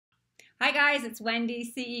Hi guys, it's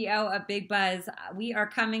Wendy, CEO of Big Buzz. We are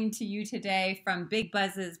coming to you today from Big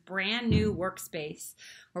Buzz's brand new workspace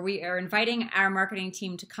where we are inviting our marketing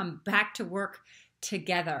team to come back to work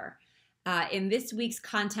together. In this week's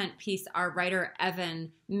content piece, our writer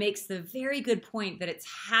Evan makes the very good point that it's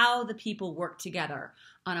how the people work together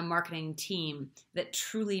on a marketing team that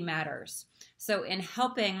truly matters. So in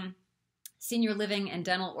helping senior living and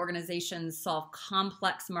dental organizations solve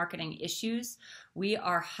complex marketing issues, we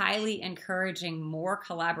are highly encouraging more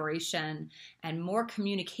collaboration and more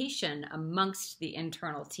communication amongst the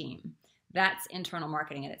internal team. That's internal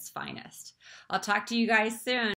marketing at its finest. I'll talk to you guys soon.